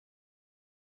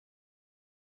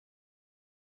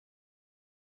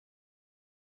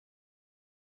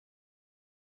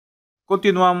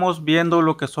Continuamos viendo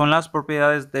lo que son las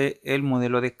propiedades del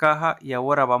modelo de caja y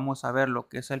ahora vamos a ver lo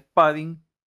que es el padding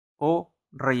o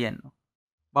relleno.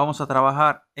 Vamos a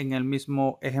trabajar en el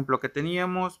mismo ejemplo que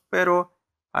teníamos, pero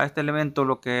a este elemento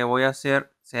lo que voy a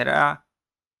hacer será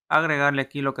agregarle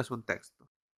aquí lo que es un texto.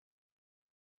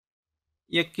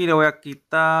 Y aquí le voy a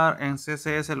quitar en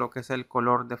CSS lo que es el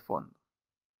color de fondo.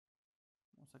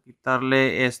 Vamos a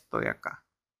quitarle esto de acá.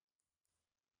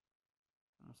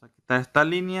 Vamos a quitar esta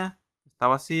línea, está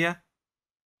vacía.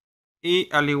 Y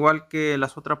al igual que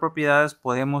las otras propiedades,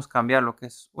 podemos cambiar lo que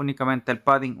es únicamente el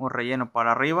padding o relleno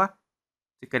para arriba.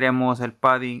 Si queremos el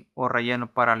padding o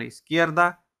relleno para la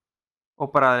izquierda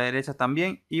o para la derecha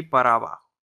también y para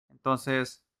abajo.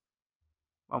 Entonces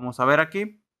vamos a ver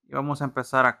aquí y vamos a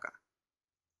empezar acá.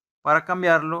 Para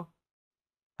cambiarlo,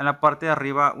 en la parte de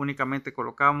arriba únicamente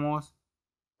colocamos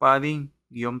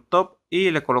padding-top y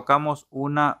le colocamos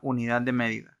una unidad de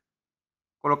medida.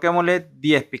 Coloquémosle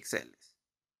 10 píxeles.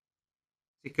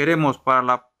 Si queremos para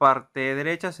la parte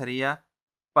derecha sería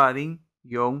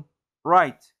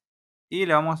padding-right y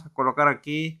le vamos a colocar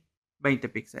aquí 20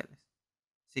 píxeles.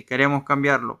 Si queremos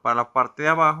cambiarlo para la parte de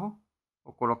abajo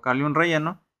o colocarle un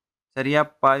relleno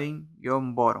sería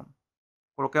padding-bottom.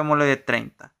 Coloquémosle de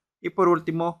 30. Y por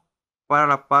último, para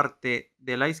la parte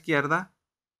de la izquierda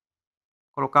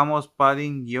colocamos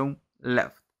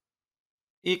padding-left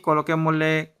y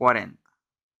coloquémosle 40.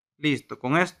 Listo,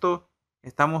 con esto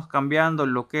estamos cambiando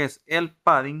lo que es el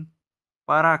padding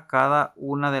para cada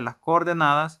una de las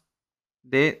coordenadas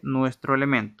de nuestro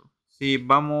elemento. Si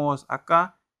vamos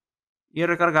acá y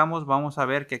recargamos, vamos a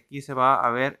ver que aquí se va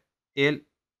a ver el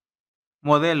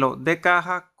modelo de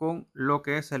caja con lo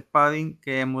que es el padding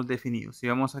que hemos definido. Si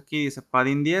vemos aquí dice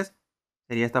padding 10,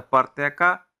 sería esta parte de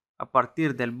acá. A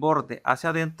partir del borde hacia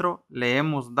adentro le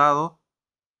hemos dado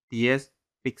 10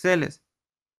 píxeles.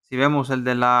 Si vemos el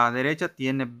de la derecha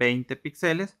tiene 20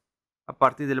 píxeles. A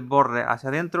partir del borde hacia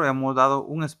adentro hemos dado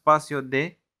un espacio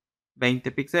de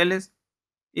 20 píxeles.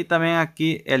 Y también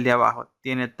aquí el de abajo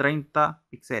tiene 30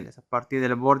 píxeles. A partir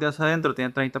del borde hacia adentro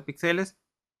tiene 30 píxeles.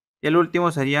 Y el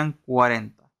último serían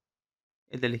 40.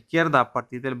 El de la izquierda a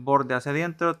partir del borde hacia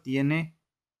adentro tiene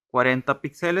 40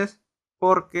 píxeles.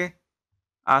 Porque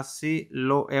así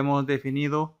lo hemos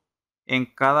definido en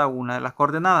cada una de las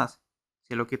coordenadas.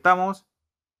 Si lo quitamos,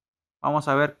 vamos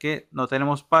a ver que no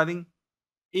tenemos padding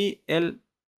y el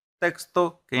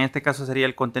texto, que en este caso sería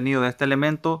el contenido de este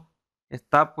elemento,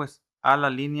 está pues a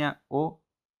la línea o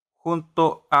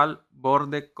junto al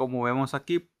borde como vemos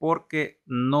aquí, porque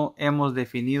no hemos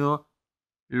definido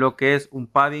lo que es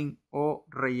un padding o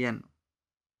relleno.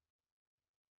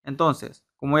 Entonces,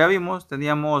 como ya vimos,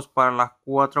 teníamos para las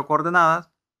 4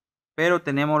 coordenadas, pero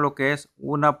tenemos lo que es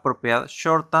una propiedad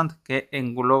shorthand que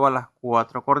engloba las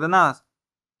 4 coordenadas,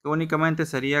 que únicamente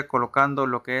sería colocando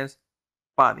lo que es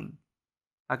padding.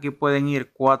 Aquí pueden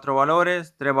ir 4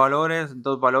 valores, 3 valores,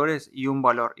 2 valores y un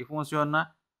valor. Y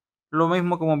funciona lo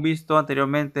mismo como hemos visto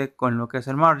anteriormente con lo que es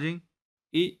el margin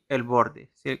y el borde.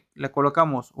 Si le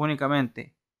colocamos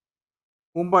únicamente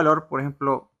un valor, por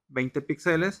ejemplo 20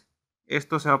 píxeles,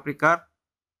 esto se va a aplicar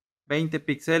 20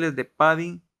 píxeles de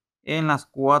padding en las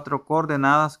 4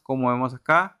 coordenadas como vemos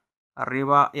acá,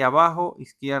 arriba y abajo,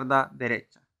 izquierda,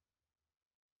 derecha.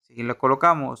 Si le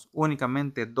colocamos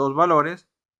únicamente 2 valores,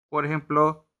 por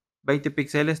ejemplo 20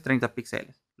 píxeles, 30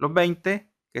 píxeles. Los 20,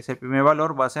 que es el primer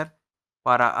valor, va a ser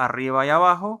para arriba y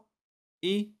abajo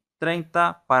y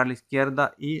 30 para la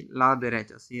izquierda y la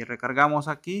derecha. Si recargamos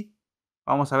aquí,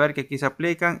 vamos a ver que aquí se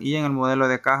aplican y en el modelo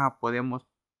de caja podemos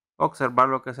observar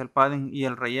lo que es el padding y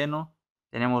el relleno.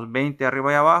 Tenemos 20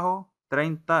 arriba y abajo,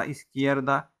 30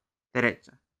 izquierda,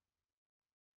 derecha.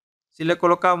 Si le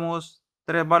colocamos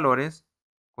 3 valores,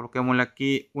 coloquémosle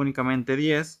aquí únicamente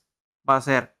 10, va a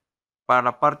ser para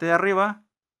la parte de arriba,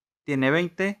 tiene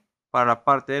 20, para la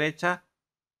parte derecha,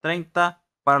 30,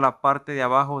 para la parte de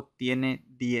abajo tiene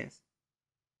 10.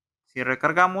 Si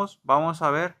recargamos, vamos a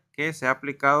ver que se ha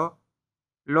aplicado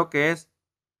lo que es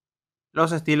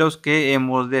los estilos que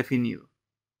hemos definido.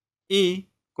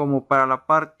 Y como para la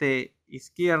parte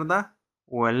izquierda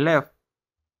o el left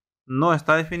no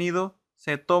está definido,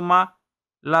 se toma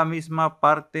la misma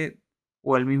parte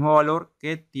o el mismo valor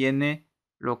que tiene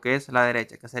lo que es la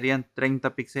derecha, que serían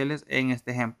 30 píxeles en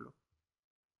este ejemplo.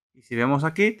 Y si vemos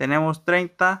aquí, tenemos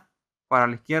 30 para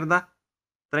la izquierda,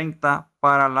 30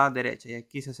 para la derecha. Y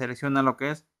aquí se selecciona lo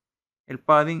que es el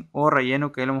padding o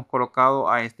relleno que le hemos colocado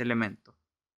a este elemento.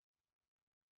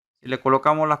 Si le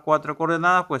colocamos las 4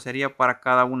 coordenadas, pues sería para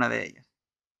cada una de ellas.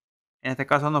 En este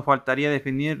caso nos faltaría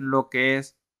definir lo que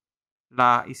es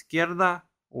la izquierda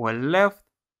o el left.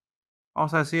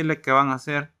 Vamos a decirle que van a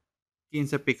ser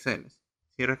 15 píxeles.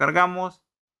 Si recargamos,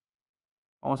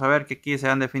 vamos a ver que aquí se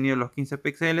han definido los 15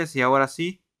 píxeles y ahora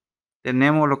sí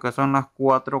tenemos lo que son las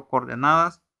 4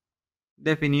 coordenadas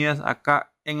definidas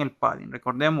acá en el padding.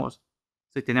 Recordemos,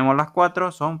 si tenemos las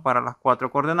 4 son para las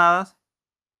 4 coordenadas.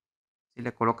 Si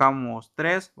le colocamos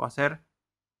 3 va a ser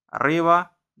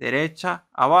arriba, derecha,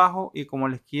 abajo, y como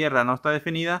la izquierda no está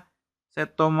definida, se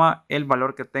toma el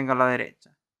valor que tenga a la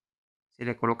derecha. Si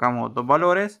le colocamos dos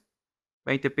valores,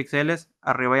 20 píxeles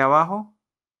arriba y abajo,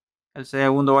 el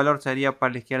segundo valor sería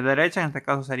para la izquierda y derecha, en este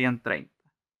caso serían 30.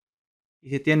 Y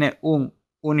si tiene un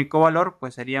único valor,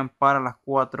 pues serían para las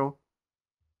 4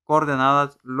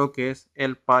 coordenadas lo que es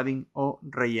el padding o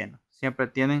relleno. Siempre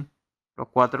tienen los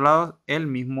 4 lados el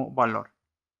mismo valor.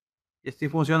 Y así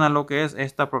funciona lo que es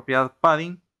esta propiedad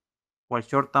padding o el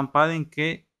shorthand padding,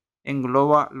 que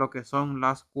engloba lo que son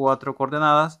las 4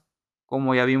 coordenadas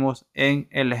como ya vimos en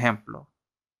el ejemplo.